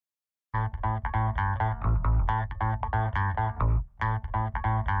Welcome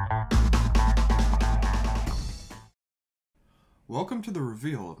to the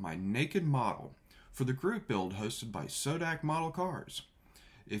reveal of my naked model for the group build hosted by Sodak Model Cars.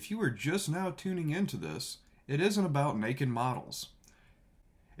 If you are just now tuning into this, it isn't about naked models.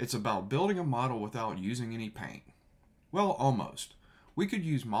 It's about building a model without using any paint. Well, almost. We could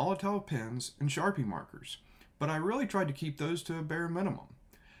use Molotov pens and Sharpie markers, but I really tried to keep those to a bare minimum.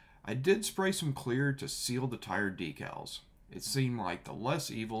 I did spray some clear to seal the tire decals. It seemed like the less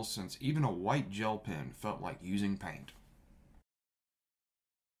evil since even a white gel pen felt like using paint.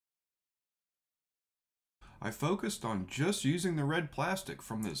 I focused on just using the red plastic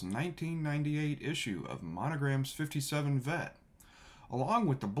from this 1998 issue of Monogram's 57 Vette, along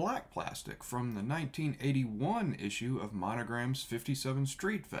with the black plastic from the 1981 issue of Monogram's 57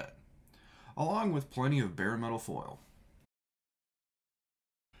 Street Vette, along with plenty of bare metal foil.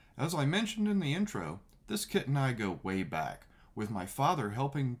 As I mentioned in the intro, this kit and I go way back, with my father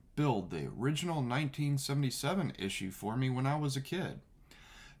helping build the original 1977 issue for me when I was a kid.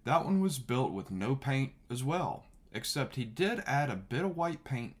 That one was built with no paint as well, except he did add a bit of white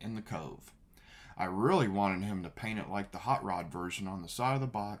paint in the cove. I really wanted him to paint it like the hot rod version on the side of the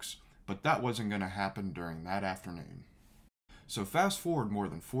box, but that wasn't going to happen during that afternoon. So fast forward more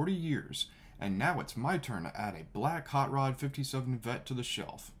than 40 years, and now it's my turn to add a black hot rod 57 Vette to the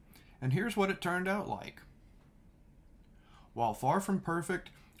shelf. And here's what it turned out like. While far from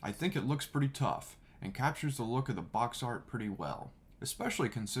perfect, I think it looks pretty tough and captures the look of the box art pretty well, especially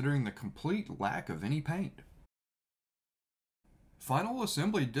considering the complete lack of any paint. Final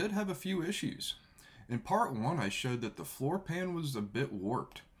assembly did have a few issues. In part 1, I showed that the floor pan was a bit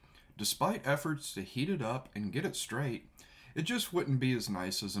warped. Despite efforts to heat it up and get it straight, it just wouldn't be as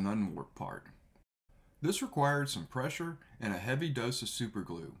nice as an unwarped part. This required some pressure and a heavy dose of super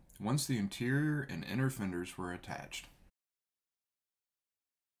glue once the interior and inner fenders were attached.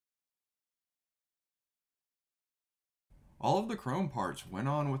 All of the chrome parts went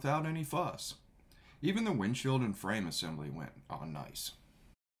on without any fuss. Even the windshield and frame assembly went on nice.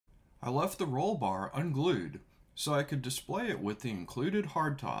 I left the roll bar unglued so I could display it with the included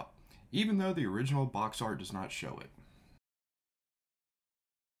hardtop, even though the original box art does not show it.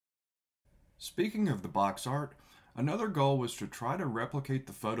 Speaking of the box art, another goal was to try to replicate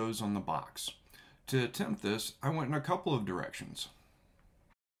the photos on the box. To attempt this, I went in a couple of directions.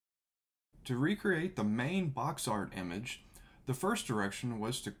 To recreate the main box art image, the first direction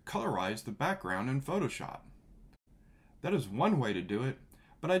was to colorize the background in Photoshop. That is one way to do it,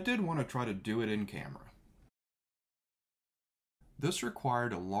 but I did want to try to do it in camera. This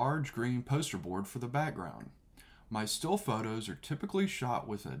required a large green poster board for the background. My still photos are typically shot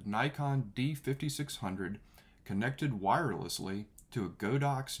with a Nikon D5600 connected wirelessly to a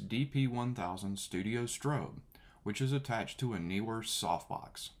Godox DP1000 Studio strobe, which is attached to a newer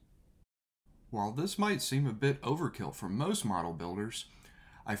softbox. While this might seem a bit overkill for most model builders,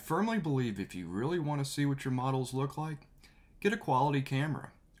 I firmly believe if you really want to see what your models look like, get a quality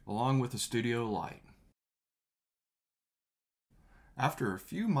camera, along with a studio light. After a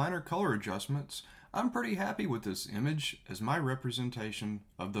few minor color adjustments, I'm pretty happy with this image as my representation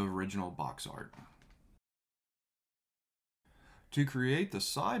of the original box art. To create the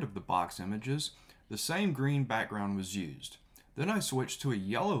side of the box images, the same green background was used. Then I switched to a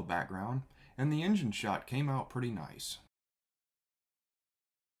yellow background, and the engine shot came out pretty nice.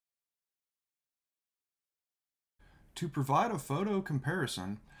 To provide a photo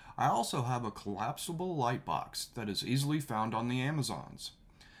comparison, I also have a collapsible light box that is easily found on the Amazons.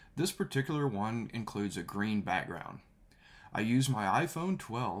 This particular one includes a green background. I use my iPhone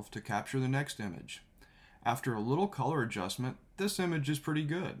 12 to capture the next image. After a little color adjustment, this image is pretty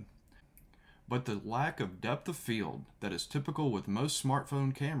good. But the lack of depth of field that is typical with most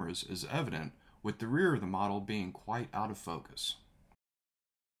smartphone cameras is evident, with the rear of the model being quite out of focus.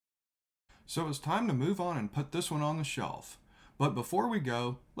 So it's time to move on and put this one on the shelf. But before we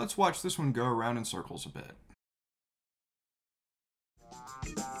go, let's watch this one go around in circles a bit.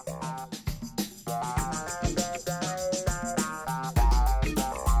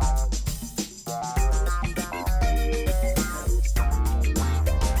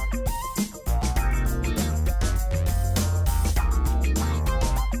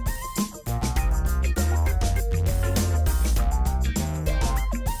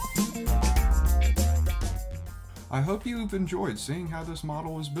 I hope you've enjoyed seeing how this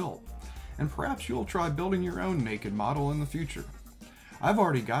model was built, and perhaps you'll try building your own naked model in the future. I've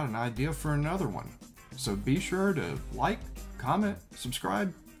already got an idea for another one, so be sure to like, comment,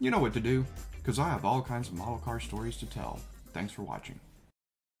 subscribe, you know what to do, because I have all kinds of model car stories to tell. Thanks for watching.